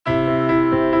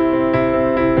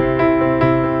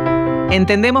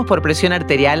Entendemos por presión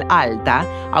arterial alta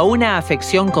a una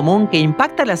afección común que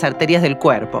impacta las arterias del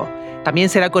cuerpo. También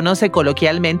se la conoce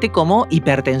coloquialmente como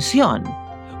hipertensión.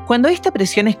 Cuando esta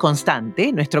presión es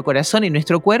constante, nuestro corazón y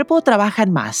nuestro cuerpo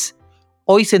trabajan más.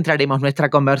 Hoy centraremos nuestra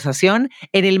conversación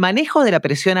en el manejo de la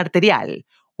presión arterial,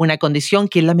 una condición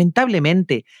que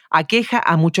lamentablemente aqueja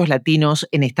a muchos latinos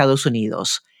en Estados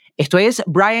Unidos. Esto es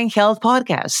Brian Health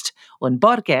Podcast, un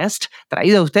podcast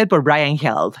traído a usted por Brian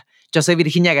Health. Yo soy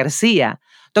Virginia García.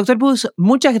 Dr. Bus,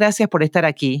 muchas gracias por estar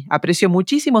aquí. Aprecio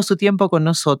muchísimo su tiempo con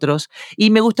nosotros y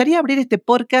me gustaría abrir este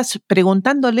podcast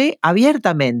preguntándole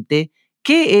abiertamente,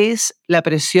 ¿qué es la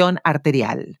presión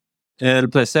arterial? El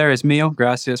placer es mío.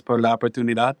 Gracias por la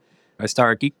oportunidad de estar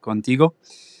aquí contigo.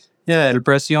 La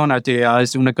presión arterial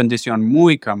es una condición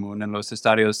muy común en los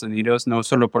Estados Unidos, no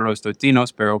solo por los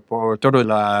latinos, pero por toda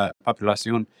la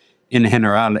población en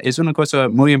general. Es una cosa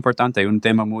muy importante, un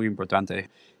tema muy importante.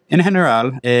 En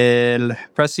general, la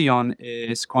presión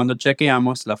es cuando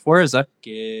chequeamos la fuerza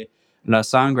que la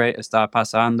sangre está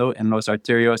pasando en los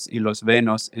arterios y los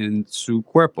venos en su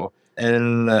cuerpo.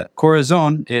 El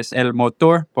corazón es el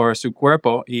motor por su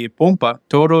cuerpo y pompa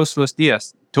todos los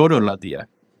días, todo el día.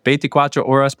 24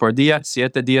 horas por día,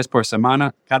 7 días por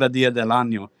semana, cada día del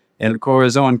año. El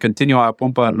corazón continúa a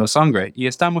pompar la sangre y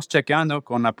estamos chequeando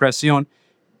con la presión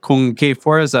con qué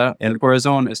fuerza el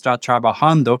corazón está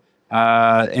trabajando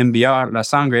a enviar la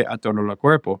sangre a todo el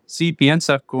cuerpo. Si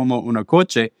piensa como un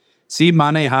coche, si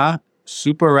maneja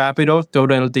súper rápido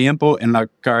todo el tiempo en la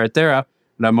carretera,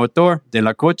 el motor de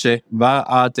la coche va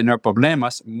a tener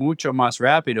problemas mucho más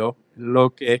rápido lo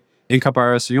que en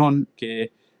comparación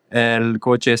que el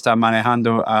coche está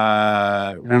manejando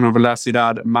a una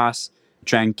velocidad más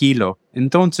tranquilo.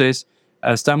 Entonces,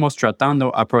 estamos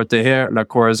tratando de proteger el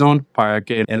corazón para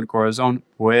que el corazón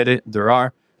pueda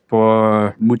durar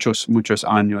por muchos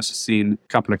años sin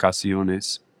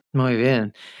complicaciones. Muy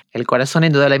bien. El corazón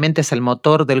indudablemente es el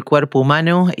motor del cuerpo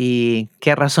humano y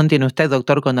qué razón tiene usted,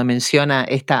 doctor, cuando menciona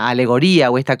esta alegoría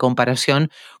o esta comparación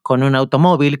con un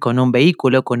automóvil, con un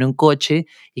vehículo, con un coche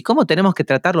y cómo tenemos que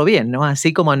tratarlo bien, ¿no?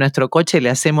 Así como a nuestro coche le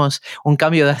hacemos un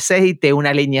cambio de aceite, una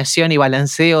alineación y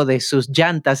balanceo de sus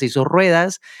llantas y sus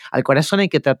ruedas, al corazón hay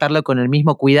que tratarlo con el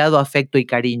mismo cuidado, afecto y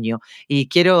cariño. Y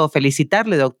quiero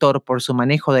felicitarle, doctor, por su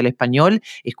manejo del español.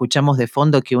 Escuchamos de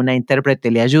fondo que una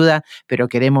intérprete le ayuda, pero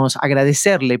queremos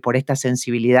agradecerle por esta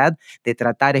sensibilidad de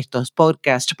tratar estos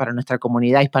podcasts para nuestra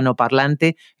comunidad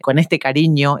hispanoparlante con este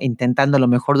cariño, intentando lo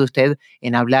mejor de usted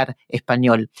en hablar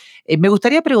español. Me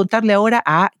gustaría preguntarle ahora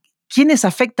a quiénes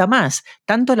afecta más,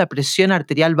 tanto la presión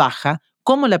arterial baja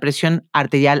como la presión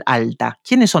arterial alta.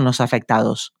 ¿Quiénes son los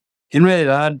afectados? En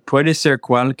realidad, puede ser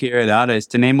cualquier edad.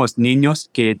 Tenemos niños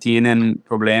que tienen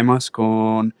problemas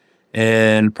con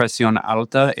presión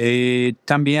alta y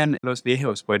también los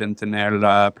viejos pueden tener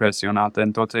la presión alta.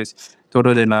 Entonces,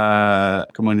 toda de la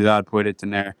comunidad puede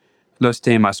tener los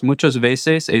temas. Muchas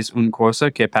veces es una cosa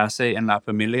que pasa en la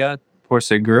familia, por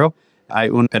seguro. Hay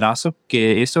un pedazo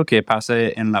que eso que pasa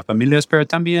en la familia, pero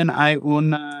también hay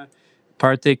una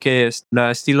parte que es el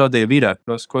estilo de vida,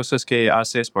 las cosas que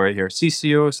haces por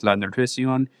ejercicios, la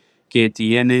nutrición que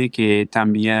tiene, que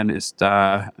también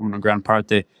está una gran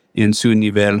parte en su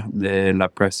nivel de la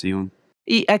presión.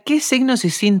 ¿Y a qué signos y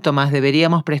síntomas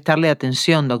deberíamos prestarle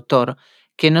atención, doctor,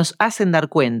 que nos hacen dar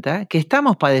cuenta que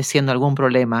estamos padeciendo algún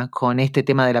problema con este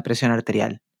tema de la presión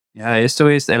arterial? Esto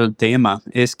es el tema,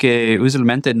 es que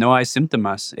usualmente no hay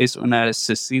síntomas, es un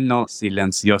asesino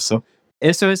silencioso.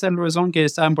 Eso es la razón que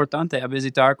está importante a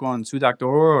visitar con su doctor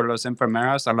o las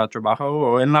enfermeras al trabajo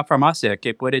o en la farmacia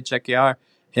que puede chequear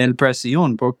la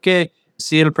presión, porque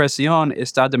si la presión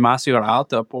está demasiado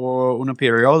alta por un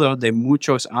periodo de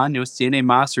muchos años, tiene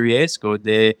más riesgo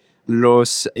de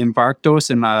los infartos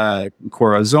en el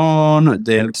corazón,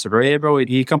 del cerebro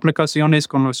y complicaciones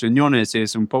con los riñones.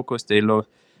 Es un poco de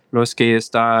los que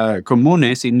están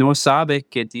comunes y no sabe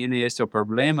que tiene este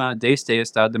problema desde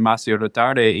está demasiado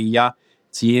tarde y ya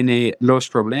tiene los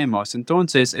problemas.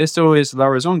 Entonces, esto es la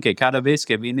razón que cada vez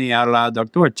que viene al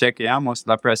doctor chequeamos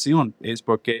la presión, es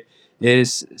porque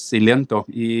es silento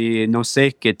y no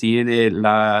sé qué tiene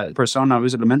la persona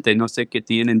visualmente, no sé qué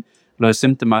tienen los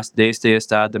síntomas desde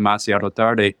está demasiado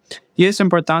tarde. Y es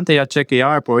importante a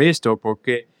chequear por esto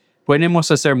porque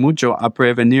podemos hacer mucho a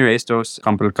prevenir estas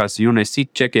complicaciones si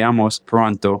chequeamos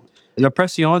pronto. La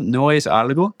presión no es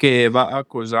algo que va a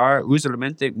causar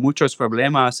usualmente muchos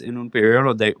problemas en un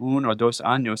periodo de 1 o 2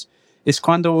 años. Es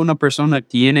cuando una persona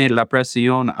tiene la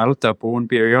presión alta por un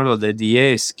periodo de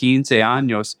 10, 15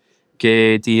 años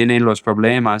que tiene los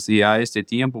problemas y a este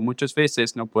tiempo muchas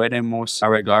veces no podemos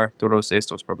arreglar todos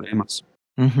estos problemas.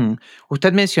 Ujú.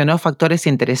 Usted mencionó factores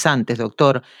interesantes,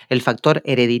 doctor, el factor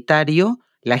hereditario,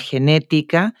 la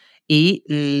genética y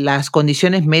las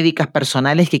condiciones médicas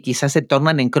personales que quizás se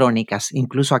tornan en crónicas.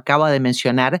 Incluso acaba de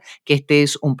mencionar que este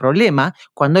es un problema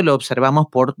cuando lo observamos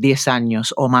por 10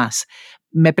 años o más.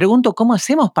 Me pregunto cómo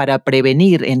hacemos para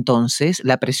prevenir entonces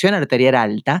la presión arterial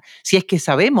alta si es que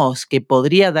sabemos que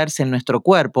podría darse en nuestro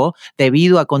cuerpo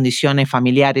debido a condiciones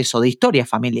familiares o de historia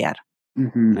familiar.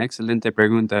 Ujú, excelente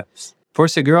pregunta. Por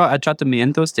seguro hay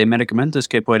tratamientos de medicamentos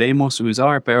que podemos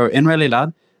usar, pero en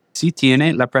realidad, si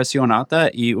tiene la presión alta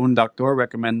y un doctor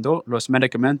recomendó los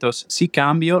medicamentos, si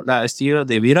cambio la estilo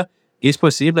de vida, es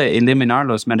posible eliminar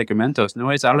los medicamentos.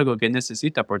 No es algo que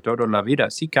necesita por toda la vida.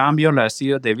 Si cambio la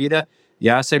estilo de vida y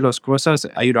hace las cosas,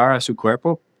 ayudar a su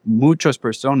cuerpo, muchas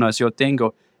personas yo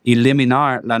tengo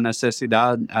eliminar la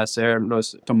necesidad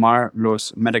de tomar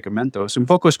los medicamentos. Un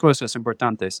pocas cosas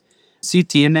importantes. Si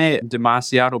tiene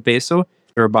demasiado peso,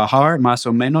 pero bajar más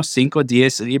o menos 5 o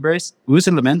 10 libras,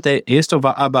 usualmente esto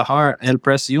va a bajar la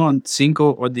presión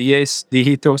 5 o 10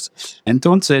 dígitos.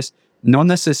 Entonces, no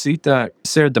necesita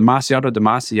ser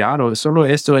demasiado, solo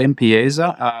esto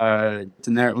empieza a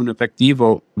tener un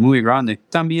efectivo muy grande.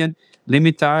 También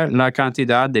limitar la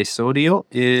cantidad de sodio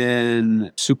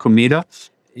en su comida.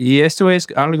 Y esto es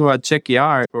algo a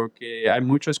chequear porque hay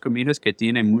muchas comidas que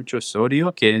tienen mucho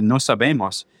sodio que no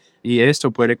sabemos. Y esto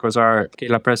puede causar que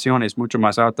la presión es mucho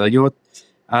más alta. Yo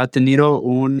he tenido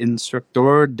un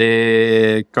instructor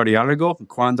de cardiólogo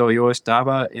cuando yo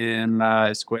estaba en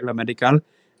la escuela medical.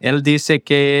 Él dice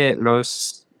que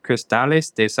los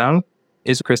cristales de sal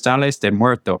es cristales de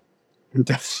muerto.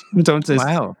 Entonces,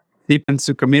 Wow. si en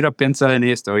su comida piensa en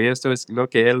esto, y esto es lo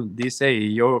que él dice,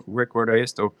 y yo recuerdo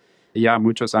esto ya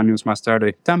muchos años más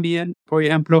tarde. También, por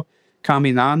ejemplo,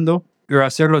 caminando o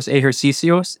hacer los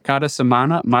ejercicios cada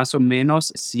semana, más o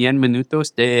menos 100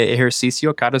 minutos de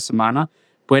ejercicio cada semana,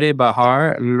 puede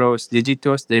bajar los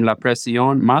dígitos de la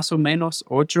presión más o menos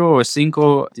 8 o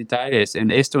 5 detalles en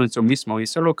esto en sí mismo, y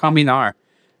solo caminar.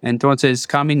 Entonces,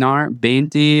 caminar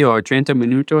 20 o 30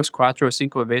 minutos, 4 o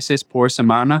 5 veces por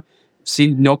semana.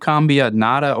 Si no cambia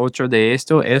nada otro de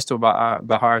esto va a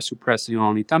bajar su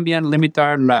presión. Y también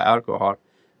limitar el alcohol.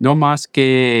 No más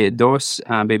que 2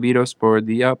 bebidas por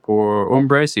día por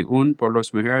hombres y 1 por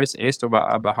las mujeres. Esto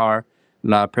va a bajar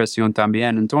la presión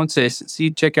también. Entonces,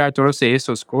 si checar todas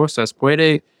esas cosas,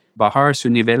 puede bajar su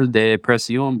nivel de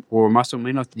presión por más o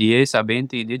menos 10 a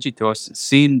 20 dígitos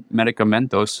sin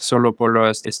medicamentos, solo por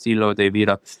los estilos de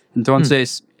vida.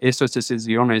 Entonces, estas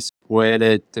decisiones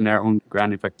pueden tener un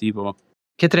gran efectivo.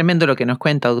 Qué tremendo lo que nos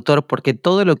cuenta, doctor, porque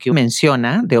todo lo que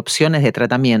menciona de opciones de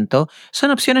tratamiento son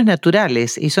opciones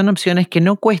naturales y son opciones que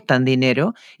no cuestan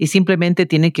dinero y simplemente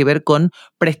tienen que ver con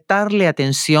prestarle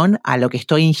atención a lo que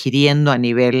estoy ingiriendo a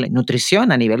nivel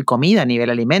nutrición, a nivel comida, a nivel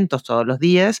alimentos todos los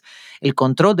días, el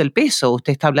control del peso.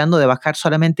 Usted está hablando de bajar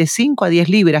solamente 5 a 10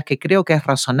 libras, que creo que es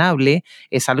razonable,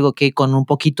 es algo que con un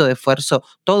poquito de esfuerzo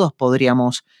todos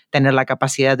podríamos tener la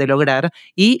capacidad de lograr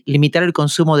y limitar el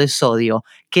consumo de sodio.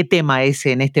 Qué tema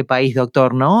ese en este país,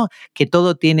 doctor, ¿no? Que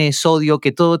todo tiene sodio,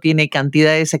 que todo tiene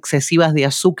cantidades excesivas de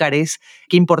azúcares.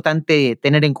 Qué importante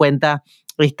tener en cuenta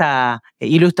esta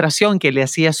ilustración que le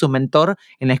hacía su mentor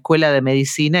en la escuela de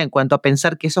medicina en cuanto a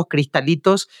pensar que esos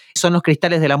cristalitos son los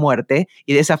cristales de la muerte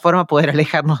y de esa forma poder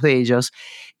alejarnos de ellos.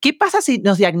 ¿Qué pasa si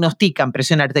nos diagnostican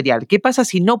presión arterial? ¿Qué pasa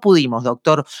si no pudimos,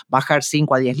 doctor, bajar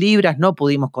 5 a 10 libras, no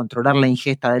pudimos controlar la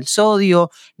ingesta del sodio,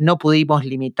 no pudimos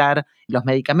limitar los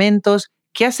medicamentos?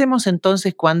 ¿Qué hacemos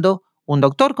entonces cuando un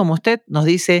doctor como usted nos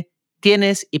dice,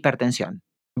 tienes hipertensión?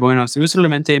 Bueno, si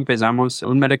usualmente empezamos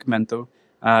un medicamento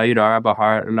a ayudar a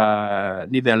bajar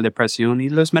el nivel de presión y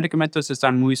los medicamentos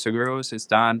están muy seguros,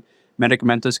 están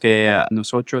medicamentos que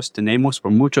nosotros tenemos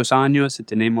por muchos años y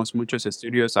tenemos muchos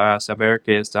estudios a saber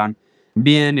que están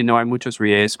bien y no hay muchos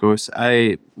riesgos.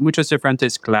 Hay muchas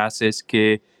diferentes clases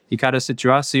y cada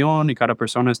situación y cada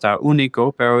persona está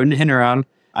único, pero en general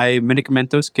hay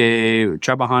medicamentos que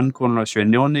trabajan con los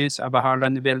riñones a bajar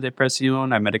el nivel de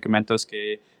presión, hay medicamentos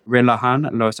que relajan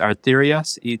las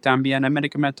arterias y también hay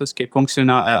medicamentos que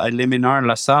funcionan a eliminar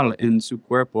la sal en su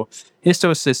cuerpo.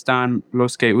 Estos están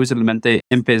los que usualmente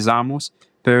empezamos,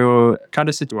 pero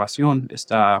cada situación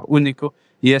está único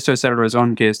y eso es la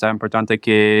razón que está importante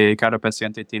que cada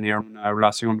paciente tenga una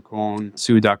relación con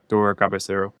su doctor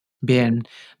cabecero. Bien,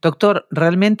 doctor,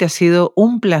 realmente ha sido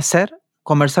un placer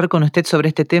conversar con usted sobre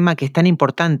este tema que es tan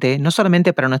importante, no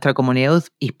solamente para nuestra comunidad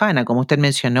hispana, como usted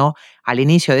mencionó al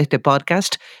inicio de este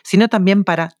podcast, sino también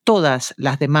para todas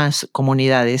las demás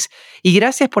comunidades. Y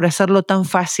gracias por hacerlo tan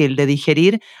fácil de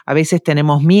digerir. A veces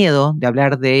tenemos miedo de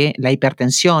hablar de la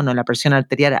hipertensión o la presión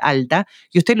arterial alta,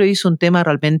 y usted lo hizo un tema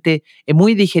realmente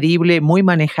muy digerible, muy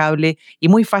manejable y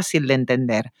muy fácil de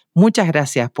entender. Muchas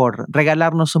gracias por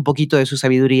regalarnos un poquito de su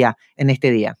sabiduría en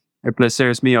este día. El placer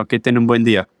es mío. Que tenga un buen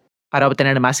día. Para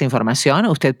obtener más información,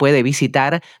 usted puede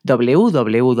visitar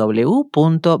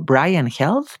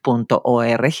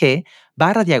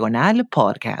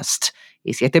www.brianhealth.org/podcast.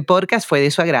 Y si este podcast fue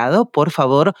de su agrado, por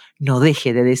favor, no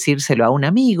deje de decírselo a un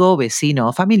amigo, vecino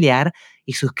o familiar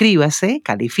y suscríbase,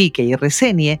 califique y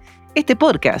reseñe este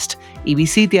podcast y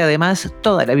visite además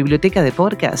toda la biblioteca de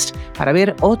podcast para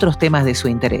ver otros temas de su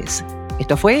interés.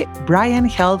 Esto fue Brian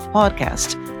Health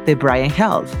Podcast de Brian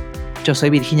Health. Yo soy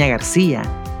Virginia García.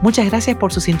 Muchas gracias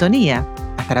por su sintonía.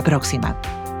 Hasta la próxima.